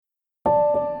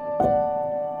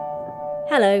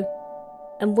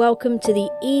Hello, and welcome to the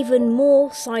even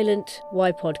more silent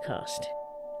Why podcast.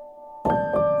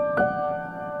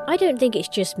 I don't think it's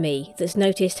just me that's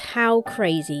noticed how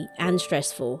crazy and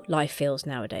stressful life feels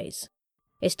nowadays.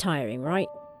 It's tiring, right?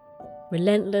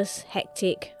 Relentless,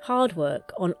 hectic, hard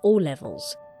work on all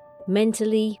levels.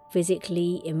 Mentally,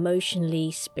 physically,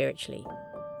 emotionally, spiritually.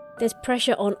 There's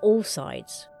pressure on all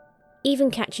sides, even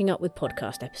catching up with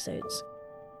podcast episodes.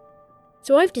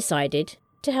 So I've decided,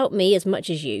 to help me as much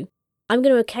as you, I'm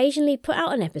going to occasionally put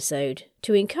out an episode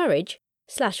to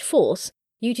encourage/force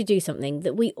you to do something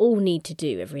that we all need to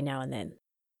do every now and then.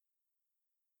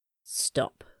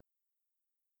 Stop.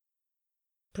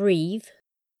 Breathe.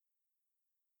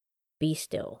 Be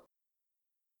still.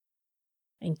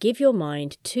 And give your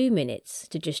mind 2 minutes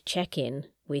to just check in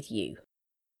with you.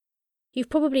 You've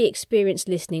probably experienced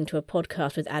listening to a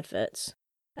podcast with adverts,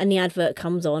 and the advert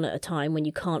comes on at a time when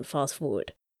you can't fast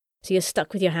forward. So you're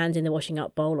stuck with your hands in the washing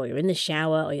up bowl, or you're in the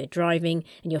shower, or you're driving,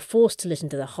 and you're forced to listen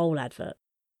to the whole advert.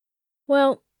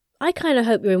 Well, I kind of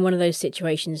hope you're in one of those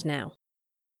situations now,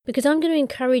 because I'm going to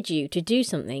encourage you to do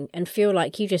something and feel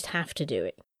like you just have to do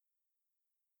it.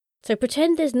 So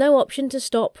pretend there's no option to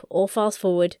stop or fast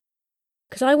forward,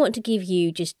 because I want to give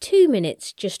you just 2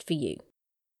 minutes just for you.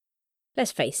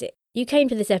 Let's face it, you came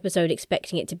to this episode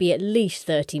expecting it to be at least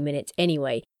 30 minutes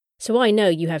anyway, so I know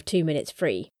you have 2 minutes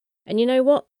free. And you know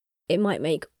what? It might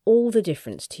make all the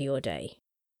difference to your day.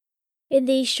 In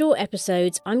these short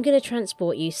episodes, I'm going to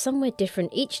transport you somewhere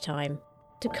different each time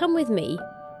to come with me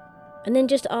and then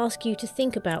just ask you to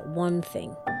think about one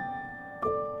thing.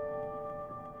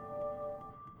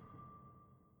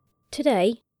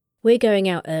 Today, we're going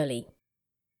out early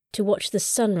to watch the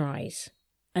sunrise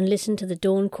and listen to the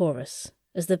dawn chorus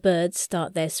as the birds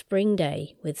start their spring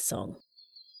day with song.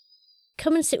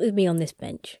 Come and sit with me on this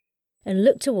bench and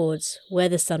look towards where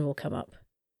the sun will come up,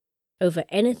 over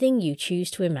anything you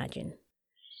choose to imagine.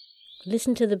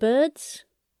 Listen to the birds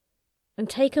and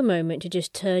take a moment to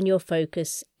just turn your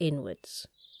focus inwards.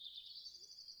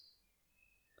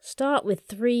 Start with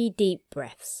 3 deep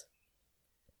breaths.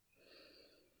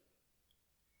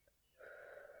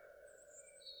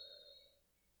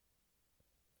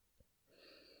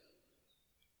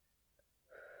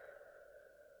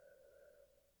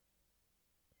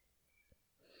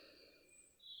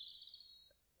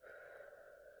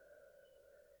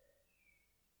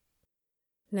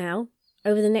 Now,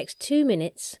 over the next 2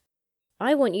 minutes,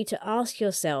 I want you to ask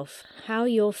yourself how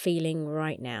you're feeling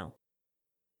right now.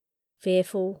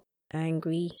 Fearful,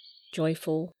 angry,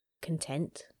 joyful,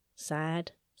 content,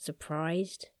 sad,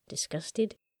 surprised,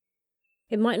 disgusted?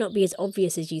 It might not be as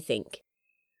obvious as you think.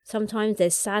 Sometimes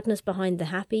there's sadness behind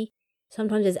the happy,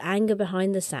 sometimes there's anger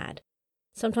behind the sad,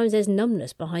 sometimes there's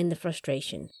numbness behind the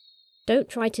frustration. Don't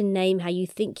try to name how you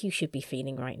think you should be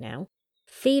feeling right now.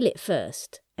 Feel it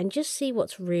first and just see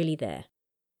what's really there.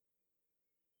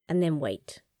 And then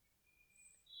wait.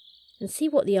 And see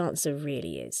what the answer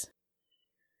really is.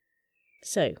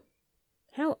 So,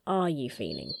 how are you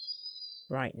feeling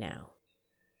right now?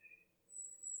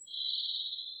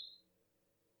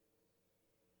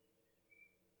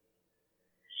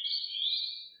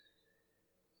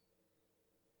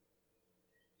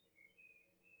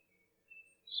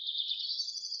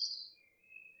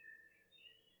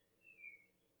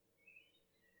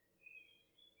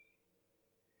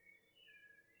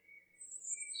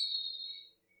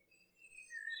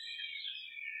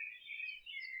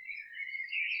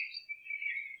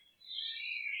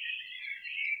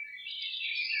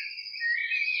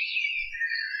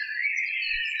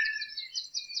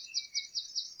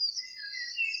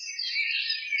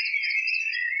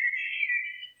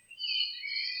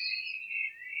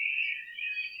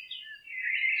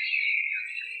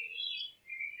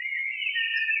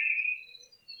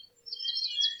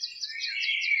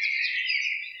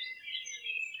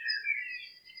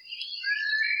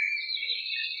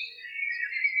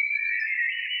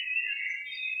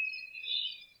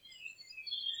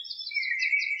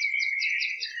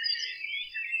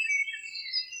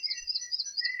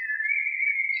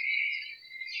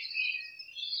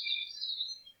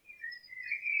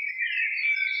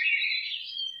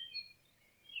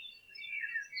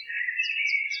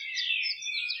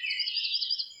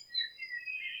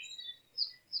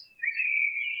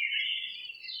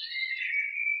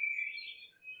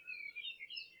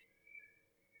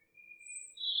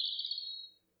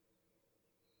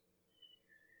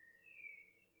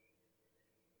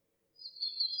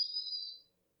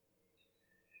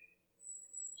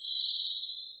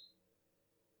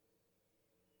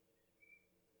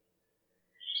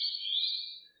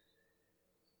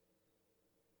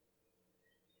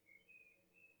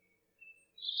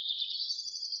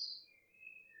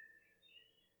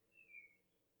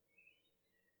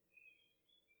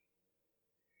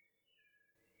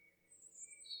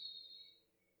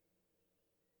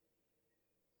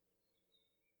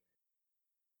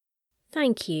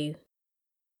 Thank you.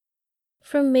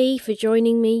 From me for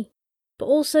joining me, but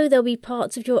also there'll be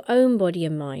parts of your own body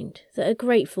and mind that are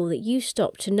grateful that you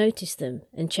stopped to notice them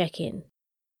and check in.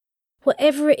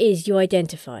 Whatever it is you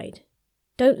identified,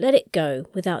 don't let it go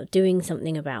without doing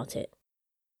something about it.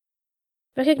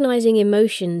 Recognizing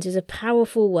emotions is a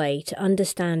powerful way to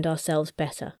understand ourselves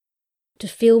better, to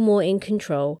feel more in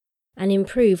control and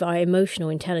improve our emotional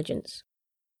intelligence.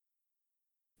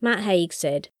 Matt Haig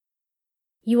said,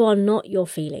 "You are not your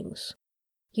feelings.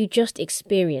 You just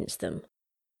experience them.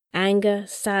 Anger,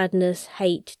 sadness,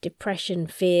 hate, depression,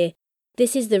 fear.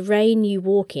 This is the rain you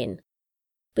walk in.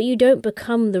 But you don't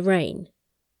become the rain.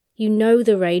 You know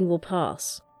the rain will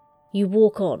pass. You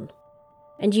walk on.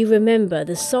 And you remember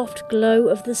the soft glow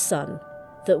of the sun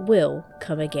that will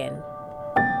come again."